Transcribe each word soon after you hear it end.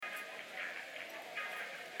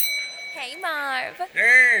Hey, Marv.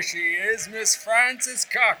 There she is, Miss Frances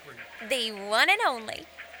Cochran. The one and only.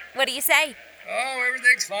 What do you say? Oh,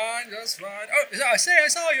 everything's fine, just fine. Oh, I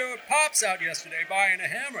saw your pops out yesterday buying a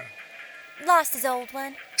hammer. Lost his old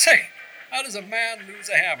one. Say, how does a man lose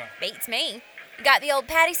a hammer? Beats me. Got the old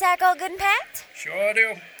paddy sack all good and packed? Sure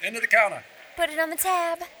do. Into the counter. Put it on the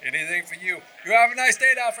tab. Anything for you. You have a nice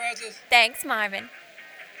day now, Francis. Thanks, Marvin.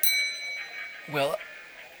 Well,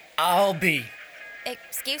 I'll be.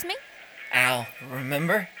 Excuse me? Al,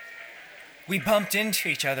 remember? We bumped into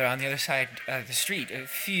each other on the other side of the street a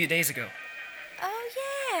few days ago. Oh,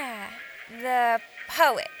 yeah. The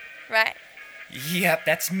poet, right? Yep,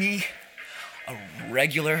 that's me. A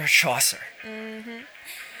regular Chaucer. Mm-hmm.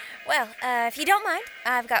 Well, if you don't mind,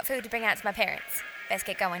 I've got food to bring out to my parents. Best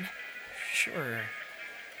get going. Sure.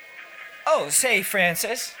 Oh, say,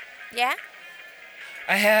 Francis. Yeah?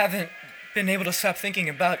 I haven't been able to stop thinking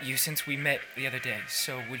about you since we met the other day,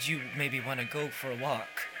 so would you maybe want to go for a walk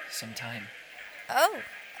sometime? Oh,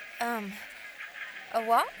 a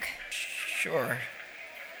walk? Sure.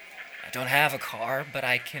 I don't have a car, but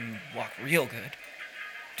I can walk real good.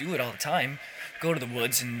 Do it all the time. Go to the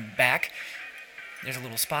woods and back. There's a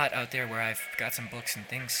little spot out there where I've got some books and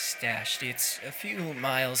things stashed. It's a few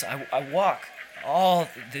miles. I walk all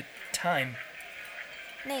the time.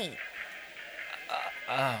 Neat.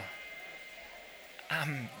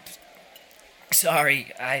 I'm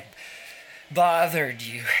sorry I bothered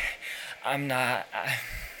you. I'm not.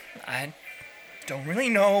 I don't really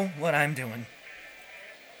know what I'm doing.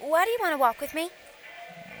 Why do you want to walk with me?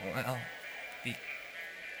 Well,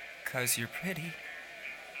 because you're pretty.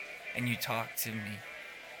 And you talk to me.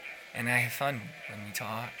 And I have fun when we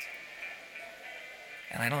talk.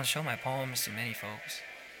 And I don't show my poems to many folks.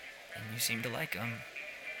 And you seem to like them.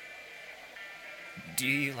 Do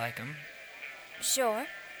you like them? Sure.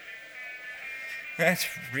 That's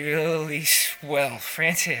really swell,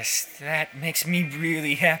 Francis. That makes me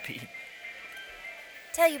really happy.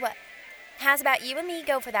 Tell you what, how's about you and me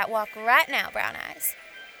go for that walk right now, Brown Eyes?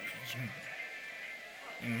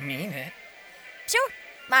 You mean it? Sure.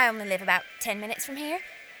 I only live about 10 minutes from here.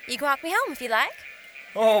 You can walk me home if you like.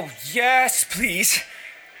 Oh, yes, please.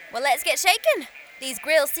 Well, let's get shaking. These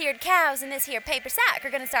grill-seared cows in this here paper sack are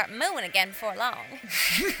gonna start mooing again before long.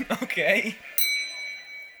 Okay.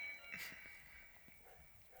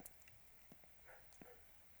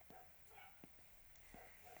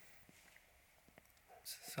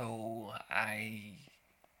 So, I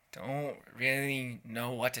don't really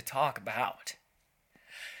know what to talk about.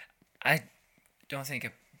 I don't think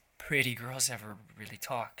pretty girls ever really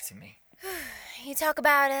talk to me. You talk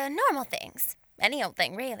about normal things. Any old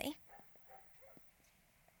thing, really.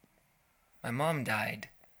 My mom died.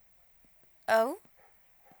 Oh?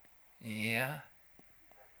 Yeah.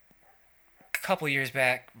 A couple years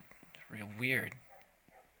back, real weird.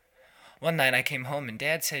 One night I came home and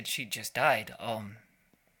Dad said she just died,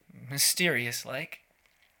 mysterious like.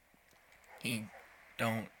 He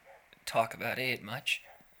don't talk about it much.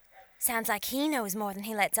 Sounds like he knows more than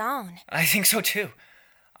he lets on. I think so too.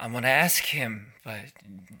 I want to ask him, but,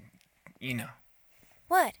 you know.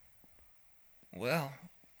 What? Well,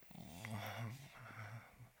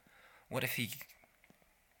 what if he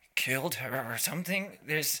killed her or something?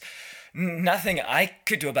 There's nothing I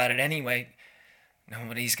could do about it anyway.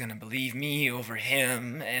 Nobody's gonna believe me over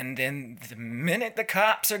him, and then the minute the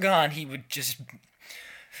cops are gone, he would just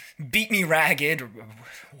beat me ragged or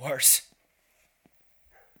worse.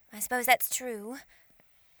 I suppose that's true.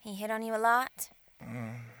 He hit on you a lot?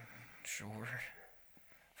 Sure.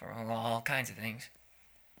 For all kinds of things.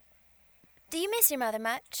 Do you miss your mother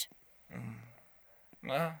much?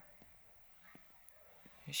 Well,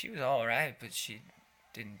 she was all right, but she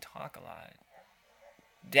didn't talk a lot.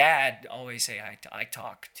 Dad always say I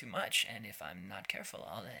talk too much, and if I'm not careful,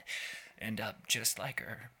 I'll end up just like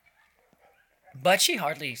her. But she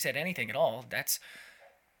hardly said anything at all. That's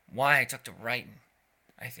why I took to writing,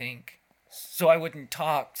 I think. So I wouldn't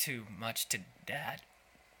talk too much to Dad.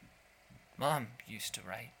 Mom used to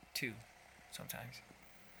write, too, sometimes.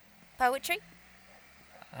 Poetry?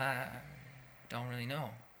 I don't really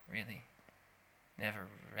know, really. Never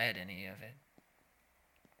read any of it.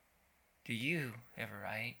 Do you ever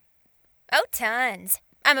write? Oh, tons.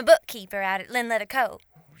 I'm a bookkeeper out at Linletter Cove.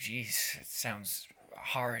 Jeez, it sounds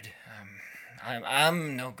hard.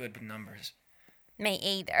 I'm no good with numbers. Me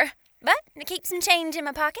either. But it keeps some change in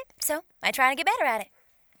my pocket, so I try to get better at it.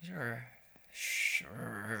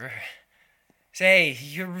 Sure. Say,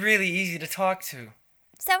 you're really easy to talk to.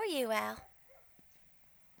 So are you, Al.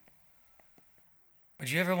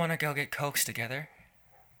 Would you ever want to go get Cokes together?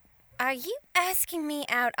 Are you asking me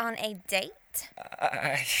out on a date? right?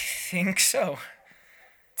 I think so.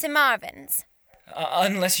 To Marvin's.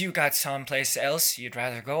 Unless you got someplace else you'd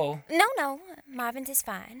rather go. No, Marvin's is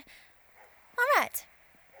fine. All right.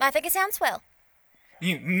 I think it sounds swell.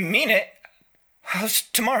 You mean it? How's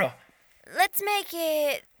tomorrow? Let's make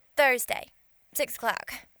it Thursday, 6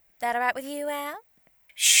 o'clock. That all right with you, Al?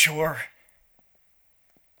 Sure.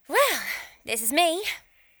 Well, this is me.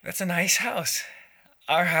 That's a nice house.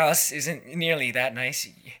 Our house isn't nearly that nice.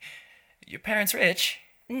 Your parents rich?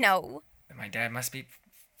 No. My dad must be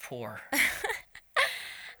poor.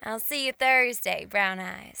 I'll see you Thursday, Brown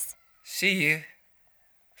Eyes. See you,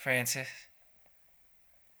 Francis.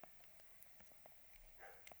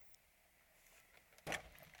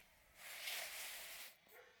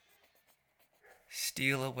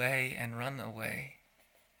 Steal away and run away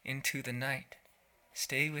into the night.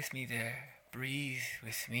 Stay with me there, breathe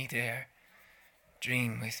with me there,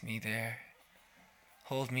 dream with me there.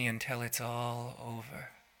 Hold me until it's all over,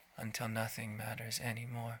 until nothing matters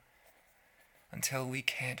anymore, until we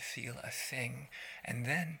can't feel a thing, and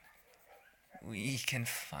then we can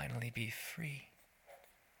finally be free.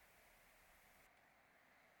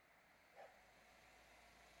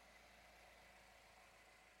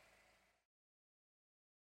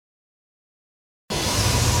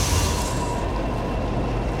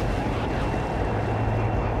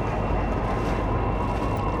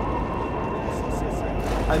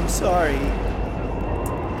 I'm sorry.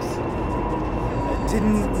 I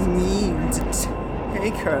didn't mean to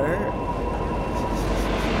take her.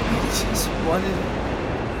 I just wanted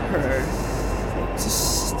her to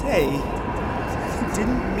stay. I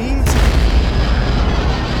didn't mean to.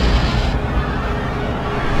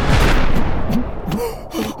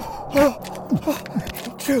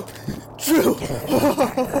 True.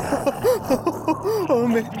 Oh,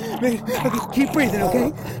 man. Okay, keep breathing,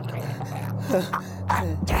 okay?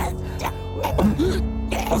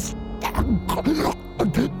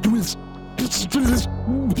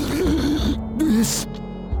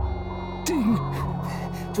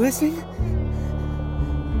 Twisting?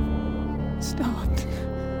 Stopped.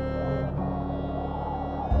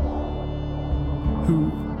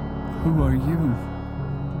 Who are you?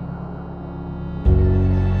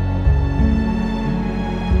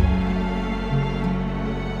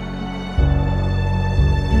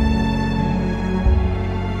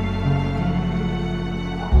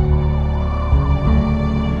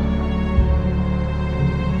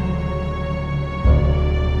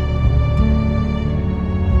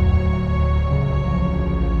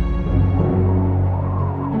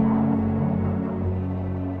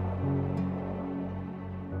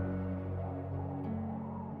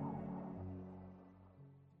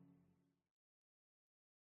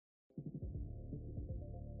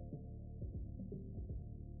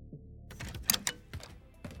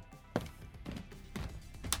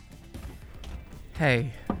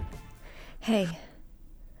 Hey. Hey.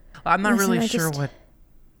 I'm not Listen, really sure what...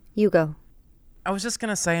 You go. I was just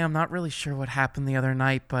gonna say I'm not really sure what happened the other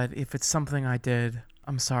night, but if it's something I did,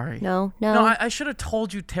 I'm sorry. No. No, I should have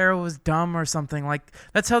told you Tara was dumb or something. Like,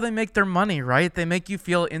 that's how they make their money, right? They make you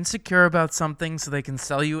feel insecure about something so they can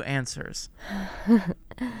sell you answers.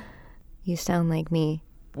 You sound like me.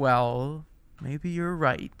 Well, maybe you're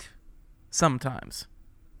right. Sometimes.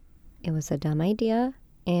 It was a dumb idea,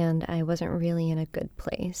 and I wasn't really in a good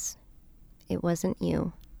place. It wasn't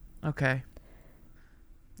you. Okay.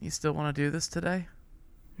 You still want to do this today?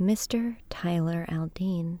 Mr. Tyler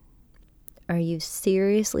Aldean, are you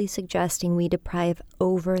seriously suggesting we deprive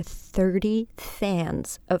over 30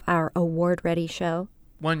 fans of our award-ready show?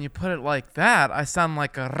 When you put it like that, I sound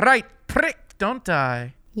like a right prick, don't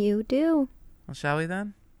I? You do. Well, shall we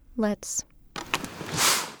then? Let's.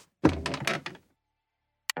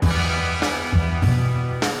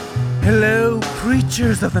 Hello,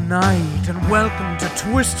 creatures of the night, and welcome to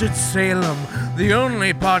Twisted Salem, the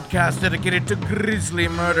only podcast dedicated to grisly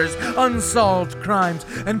murders, unsolved crimes,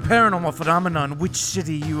 and paranormal phenomena in Witch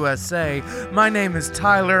City, USA. My name is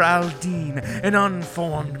Tyler Aldean, an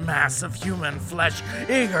unformed mass of human flesh,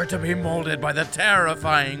 eager to be molded by the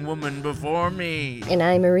terrifying woman before me. And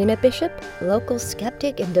I'm Marina Bishop, local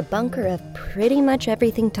skeptic and debunker of pretty much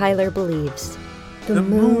everything Tyler believes. The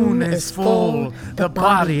moon is full, the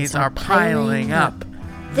bodies are piling up.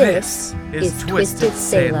 This is Twisted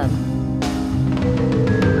Salem.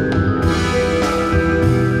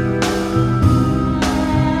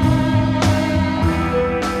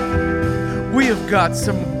 We have got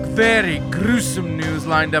some very gruesome news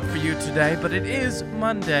lined up for you today, but it is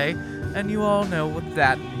Monday, and you all know what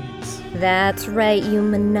that means. That's right, you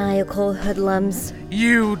maniacal hoodlums.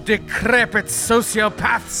 You decrepit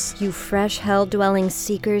sociopaths! You fresh hell-dwelling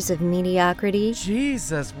seekers of mediocrity.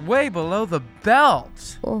 Jesus, way below the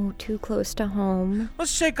belt. Oh, too close to home.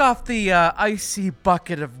 Let's shake off the icy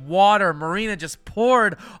bucket of water Marina just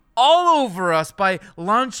poured all over us by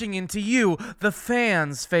launching into you, the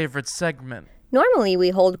fans' favorite segment. Normally,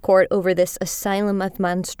 we hold court over this asylum of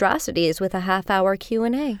monstrosities with a half-hour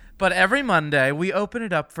Q&A. But every Monday, we open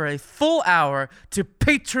it up for a full hour to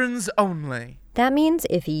patrons only. That means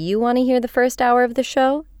if you want to hear the first hour of the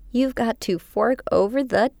show, you've got to fork over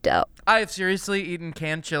the dough. I have seriously eaten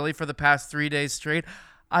canned chili for the past 3 days straight.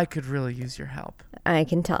 I could really use your help. I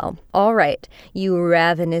can tell. All right, you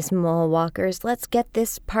ravenous mole walkers, let's get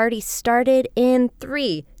this party started in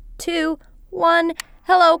 3, 2, 1.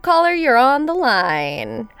 Hello, caller, you're on the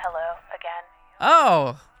line. Hello, again.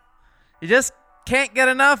 Oh, you just can't get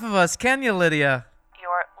enough of us, can you, Lydia?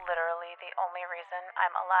 You're literally the only reason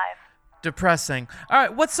I'm alive. Depressing. All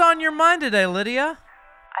right, what's on your mind today, Lydia?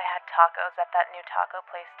 I had tacos at that new taco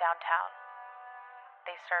place downtown.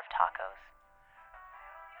 They serve tacos.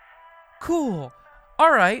 Cool.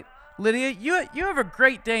 All right, Lydia, you have a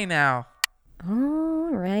great day now. All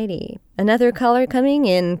righty. Another caller coming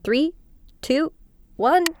in 3, 2,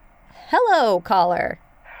 1. Hello, caller.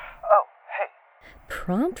 Oh, hey.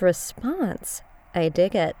 Prompt response. I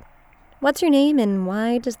dig it. What's your name and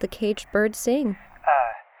why does the caged bird sing?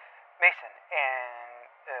 Mason, and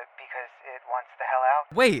because it wants the hell out.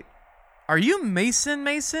 Wait, are you Mason?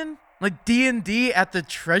 Like D&D at the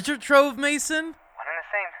treasure trove Mason? One and the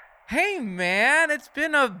same. Hey, man, it's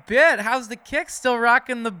been a bit. How's the kick? Still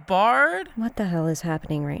rocking the bard? What the hell is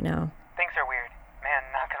happening right now? Things are weird. Man,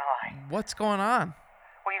 not gonna lie. What's going on?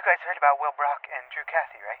 Well, you guys heard about Will Brock and Drew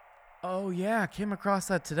Cathy, right? Oh, yeah, I came across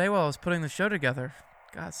that today while I was putting the show together.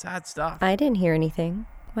 God, sad stuff. I didn't hear anything.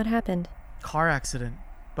 What happened? Car accident.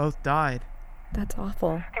 Both died. That's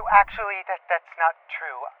awful. Actually, that's not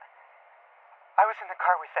true. I was in the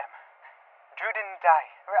car with them. Drew didn't die.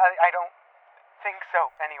 I don't think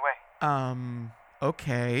so, anyway.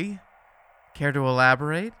 Okay. Care to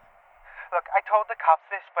elaborate? Look, I told the cops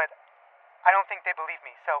this, but I don't think they believe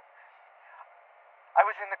me, so I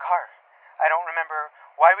was in the car. I don't remember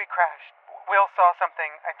why we crashed. Will saw something,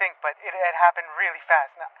 I think, but it had happened really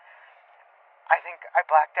fast. Now, I think I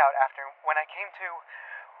blacked out after. When I came to,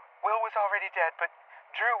 Will was already dead, but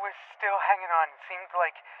Drew was still hanging on. It seemed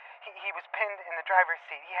like he was pinned in the driver's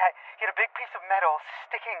seat. He had a big piece of metal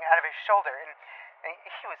sticking out of his shoulder, and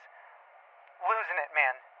he was losing it,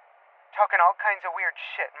 man. Talking all kinds of weird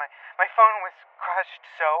shit. My phone was crushed,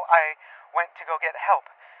 so I went to go get help.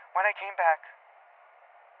 When I came back,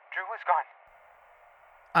 Drew was gone.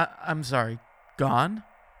 I'm sorry, gone?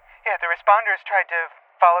 Yeah, the responders tried to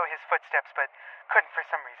follow his footsteps, but couldn't for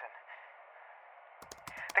some reason.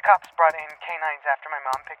 The cops brought in canines after my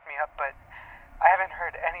mom picked me up, but I haven't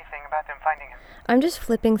heard anything about them finding him. I'm just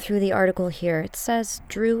flipping through the article here. It says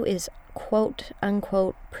Drew is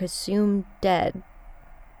quote-unquote presumed dead.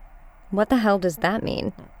 What the hell does that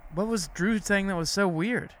mean? What was Drew saying that was so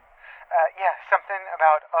weird? Yeah, something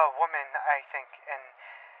about a woman, I think, and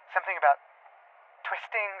something about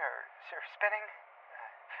twisting or spinning.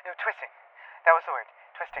 No, twisting. That was the word.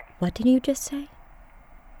 Twisting. What did you just say?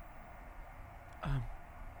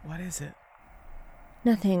 What is it?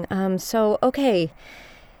 Nothing. Okay.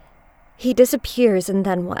 He disappears and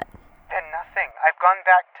then what? Then nothing. I've gone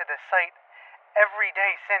back to the site every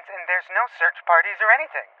day since, and there's no search parties or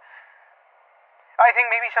anything. I think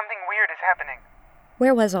maybe something weird is happening.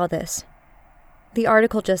 Where was all this? The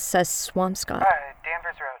article just says Swampscott.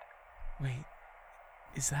 Danvers Road. Wait,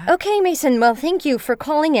 is that... Okay, Mason, well, thank you for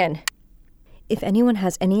calling in. If anyone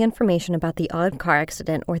has any information about the odd car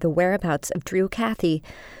accident or the whereabouts of Drew Cathy,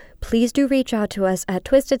 please do reach out to us at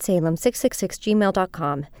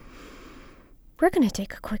twistedsalem666gmail.com. We're going to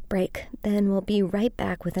take a quick break, then we'll be right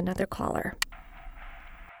back with another caller.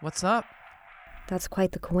 What's up? That's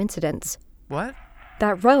quite the coincidence. What?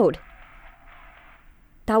 That road.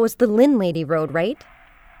 That was the Lynn Lady Road, right?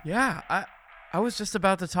 Yeah, I was just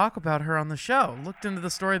about to talk about her on the show. Looked into the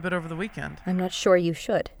story a bit over the weekend. I'm not sure you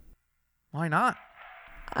should. Why not?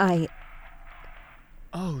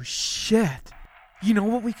 Oh, shit. You know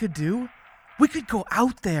what we could do? We could go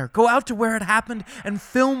out there, go out to where it happened and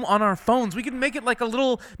film on our phones. We could make it like a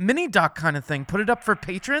little mini doc kind of thing. Put it up for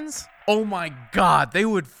patrons. Oh my God, they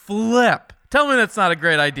would flip. Tell me that's not a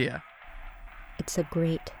great idea. It's a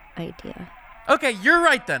great idea. Okay, you're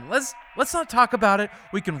right then. Let's not talk about it.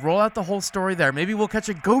 We can roll out the whole story there. Maybe we'll catch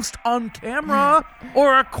a ghost on camera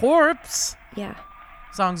or a corpse. Yeah.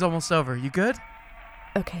 Song's almost over. You good?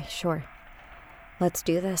 Okay, sure. Let's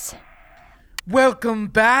do this. Welcome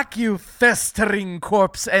back, you festering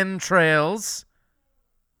corpse entrails.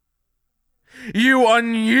 You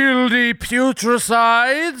unyieldy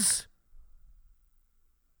putricides.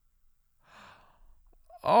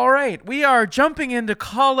 All right, we are jumping into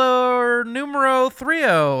caller numero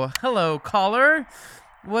 30. Hello, caller.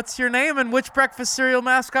 What's your name and which breakfast cereal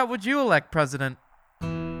mascot would you elect president?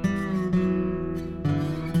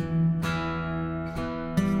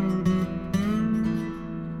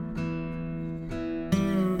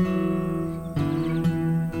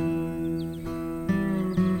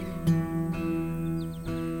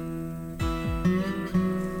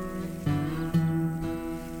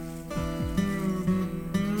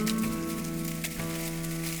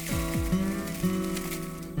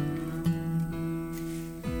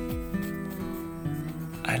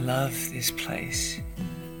 I love this place,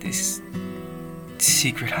 this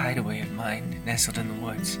secret hideaway of mine nestled in the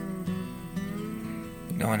woods.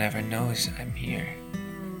 No one ever knows I'm here.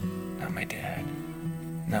 Not my dad,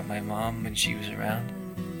 not my mom when she was around.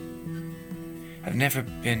 I've never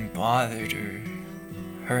been bothered or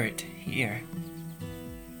hurt here.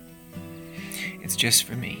 It's just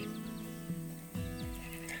for me.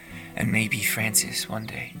 And maybe Frances one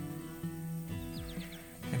day.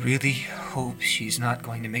 I really hope she's not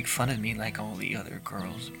going to make fun of me like all the other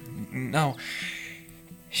girls. No,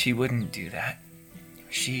 she wouldn't do that.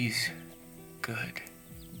 She's good.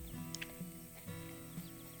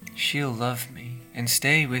 She'll love me and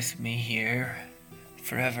stay with me here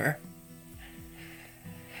forever.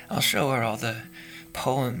 I'll show her all the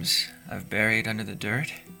poems I've buried under the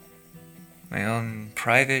dirt. My own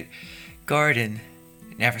private garden.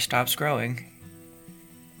 It never stops growing.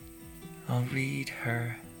 I'll read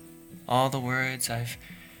her all the words I've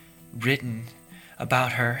written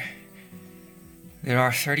about her. There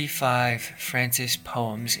are 35 Frances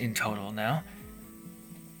poems in total now.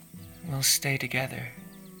 We'll stay together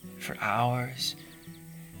for hours,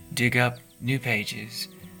 dig up new pages,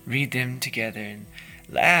 read them together, and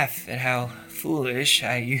laugh at how foolish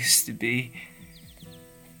I used to be,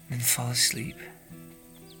 and fall asleep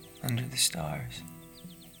under the stars.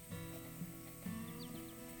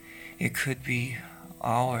 It could be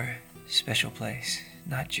our special place,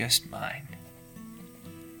 not just mine.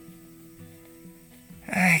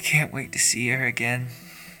 I can't wait to see her again.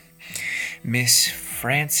 Miss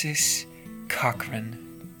Frances Cochran,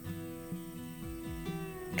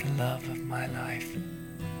 the love of my life.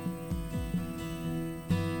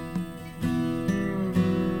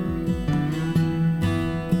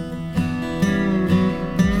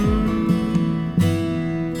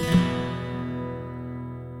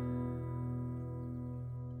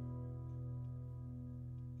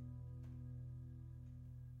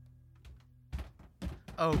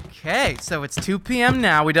 Okay, so it's 2 p.m.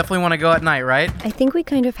 now. We definitely want to go at night, right? I think we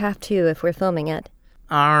kind of have to if we're filming it.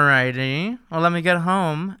 Alrighty. Well, let me get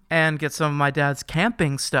home and get some of my dad's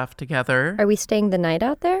camping stuff together. Are we staying the night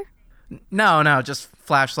out there? No, just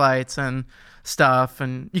flashlights and stuff,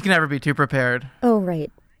 and you can never be too prepared. Oh,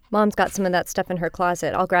 right. Mom's got some of that stuff in her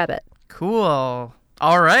closet. I'll grab it. Cool.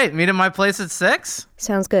 All right, meet at my place at 6?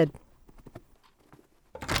 Sounds good.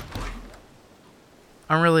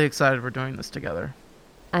 I'm really excited we're doing this together.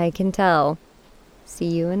 I can tell. See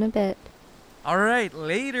you in a bit. All right,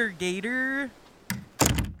 later, Gator.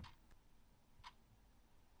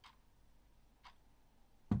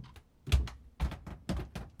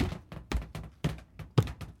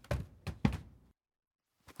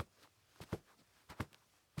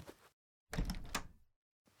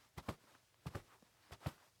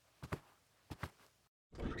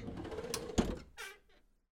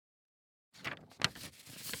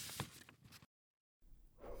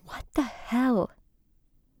 What the hell?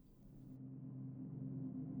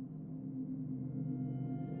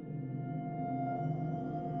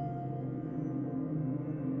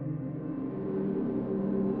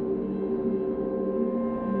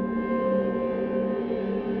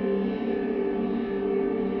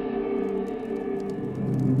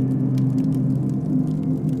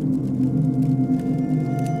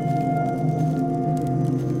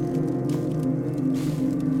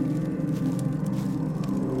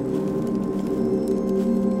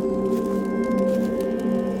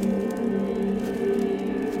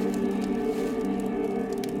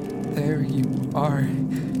 There you are.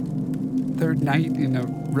 Third night in a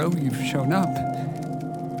row you've shown up.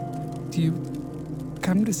 Do you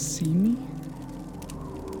come to see me?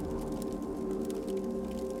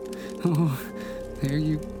 Oh, there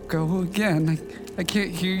you go again. I can't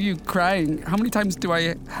hear you crying. How many times do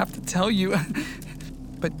I have to tell you?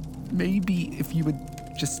 But maybe if you would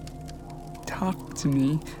just talk to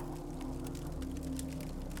me.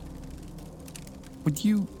 would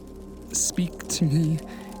you speak to me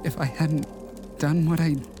if I hadn't done what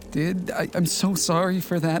I did? I'm so sorry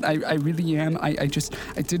for that. I really am. I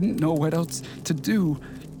didn't know what else to do.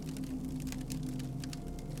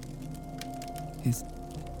 Is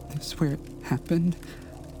this where it happened?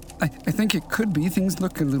 I think it could be. Things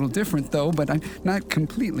look a little different, though, but I'm not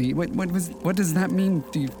completely. What does that mean,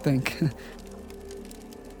 do you think?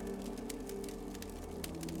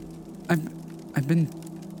 I've been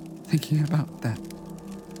thinking about that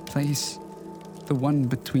place, the one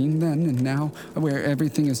between then and now, where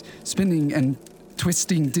everything is spinning and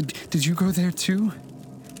twisting. Did you go there too?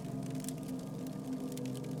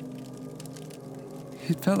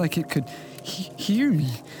 It felt like it could hear me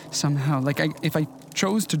somehow. Like if I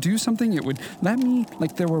chose to do something, it would let me.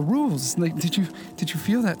 Like there were rules. Like did you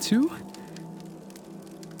feel that too?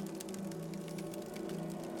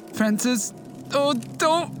 Francis, oh,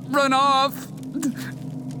 don't run off.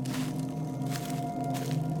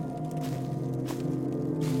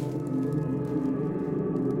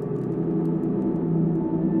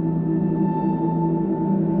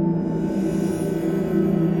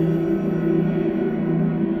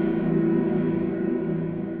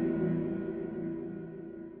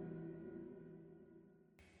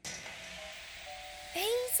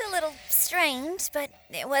 He's a little strange, but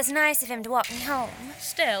it was nice of him to walk me home.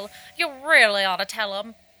 Still, you really ought to tell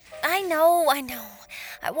him. I know.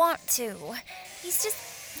 I want to. He's just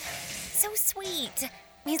so sweet.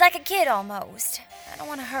 He's like a kid almost. I don't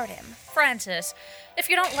want to hurt him. Francis, if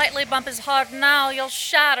you don't lightly bump his heart now, you'll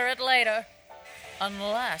shatter it later.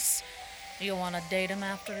 Unless you want to date him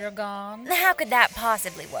after you're gone. How could that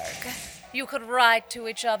possibly work? You could write to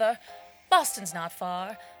each other. Boston's not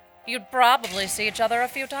far. You'd probably see each other a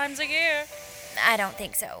few times a year. I don't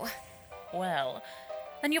think so. Well,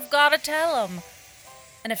 then you've got to tell him.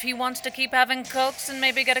 And if he wants to keep having cokes and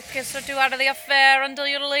maybe get a kiss or two out of the affair until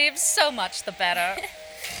you leave, so much the better.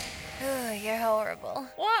 Ooh, you're horrible.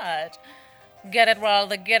 What? Get it while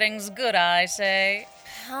the getting's good, I say.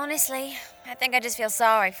 Honestly, I think I just feel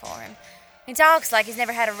sorry for him. He talks like he's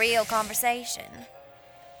never had a real conversation.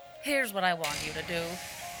 Here's what I want you to do.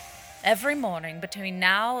 Every morning between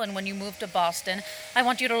now and when you move to Boston, I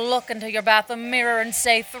want you to look into your bathroom mirror and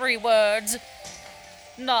say 3 words.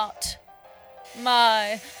 Not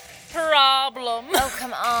my problem. Oh,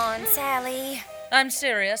 come on, Sally. I'm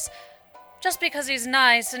serious. Just because he's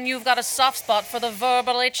nice and you've got a soft spot for the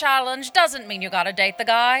verbally challenged doesn't mean you gotta date the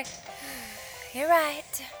guy. You're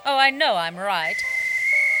right. Oh, I know I'm right.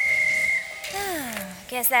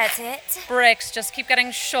 Guess that's it. Breaks just keep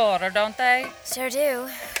getting shorter, don't they? Sure do.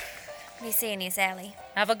 Be seeing you, Sally.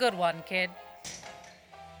 Have a good one, kid.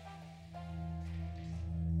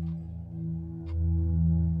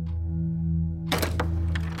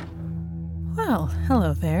 Well,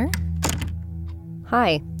 hello there.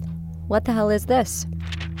 Hi. What the hell is this?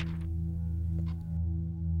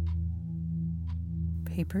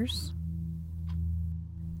 Papers?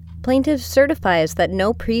 Plaintiff certifies that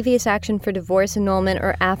no previous action for divorce, annulment,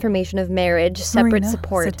 or affirmation of marriage, separate Marina,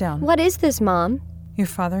 support. sit down. What is this, Mom? Your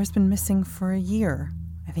father has been missing for a year.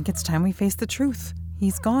 I think it's time we face the truth.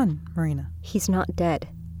 He's gone, Marina. He's not dead.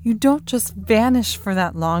 You don't just vanish for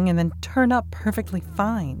that long and then turn up perfectly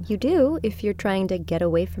fine. You do, if you're trying to get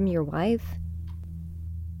away from your wife.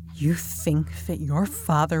 You think that your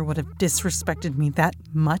father would have disrespected me that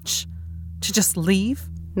much? To just leave?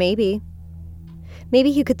 Maybe.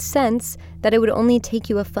 Maybe he could sense that it would only take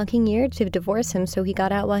you a fucking year to divorce him, so he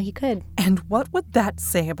got out while he could. And what would that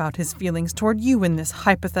say about his feelings toward you in this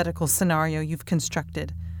hypothetical scenario you've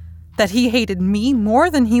constructed? That he hated me more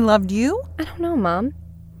than he loved you? I don't know, Mom.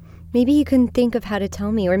 Maybe he couldn't think of how to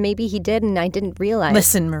tell me, or maybe he did and I didn't realize.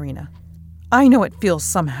 Listen, Marina. I know it feels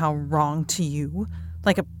somehow wrong to you,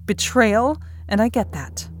 like a betrayal, and I get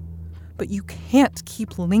that. But you can't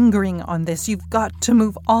keep lingering on this. You've got to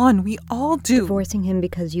move on. We all do. Divorcing him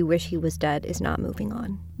because you wish he was dead is not moving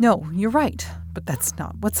on. No, you're right. But that's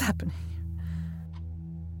not what's happening.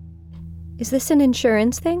 Is this an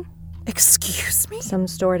insurance thing? Excuse me? Some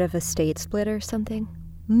sort of estate split or something?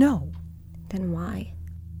 No. Then why?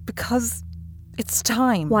 Because it's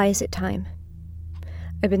time. Why is it time?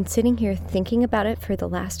 I've been sitting here thinking about it for the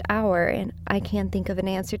last hour, and I can't think of an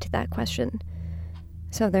answer to that question.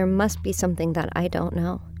 So there must be something that I don't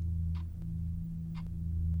know.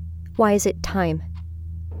 Why is it time?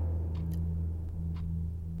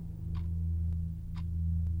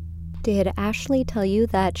 Did Ashley tell you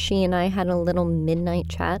that she and I had a little midnight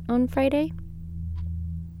chat on Friday?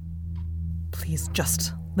 Please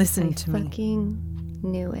just listen to me. I fucking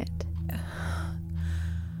knew it.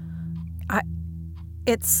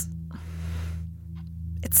 It's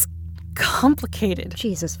complicated.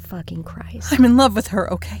 Jesus fucking Christ. I'm in love with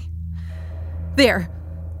her, okay? There.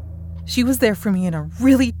 She was there for me in a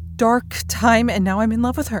really dark time, and now I'm in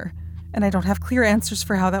love with her. And I don't have clear answers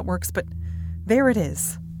for how that works, but there it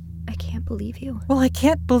is. I can't believe you. Well, I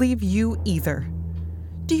can't believe you either.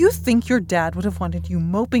 Do you think your dad would have wanted you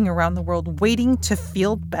moping around the world waiting to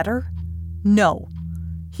feel better? No.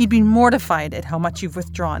 He'd be mortified at how much you've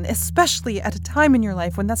withdrawn, especially at a time in your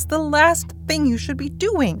life when that's the last thing you should be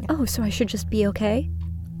doing. Oh, so I should just be okay?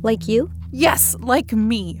 Like you? Yes, like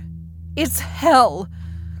me. It's hell.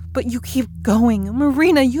 But you keep going.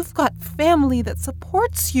 Marina, you've got family that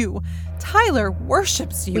supports you. Tyler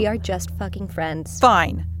worships you. We are just fucking friends.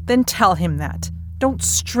 Fine. Then tell him that. Don't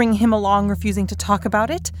string him along refusing to talk about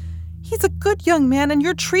it. He's a good young man and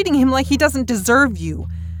you're treating him like he doesn't deserve you.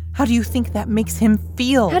 How do you think that makes him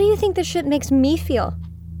feel? How do you think this shit makes me feel?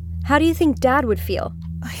 How do you think Dad would feel?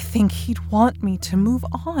 I think he'd want me to move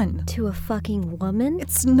on. To a fucking woman?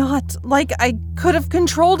 It's not like I could have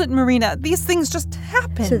controlled it, Marina. These things just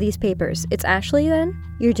happen. So these papers, it's Ashley then?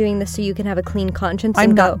 You're doing this so you can have a clean conscience I'm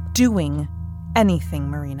and go... not doing anything,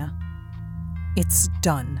 Marina. It's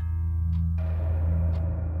done.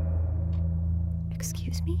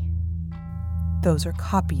 Excuse me? Those are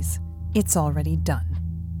copies. It's already done.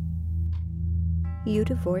 You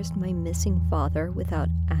divorced my missing father without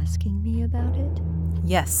asking me about it?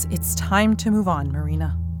 Yes, it's time to move on,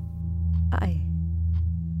 Marina. I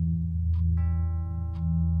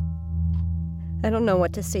don't know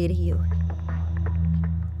what to say to you.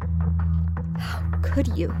 How could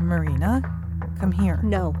you? Marina, come here.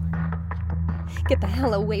 No. Get the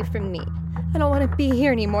hell away from me. I don't want to be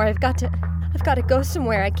here anymore. I've got to go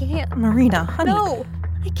somewhere. I can't. Marina, honey. No!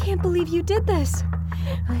 I can't believe you did this.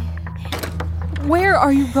 Where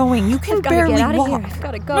are you going? You can barely get out walk. of here. I've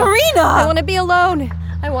got to go. Marina! I want to be alone.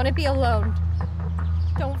 I want to be alone.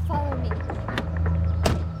 Don't follow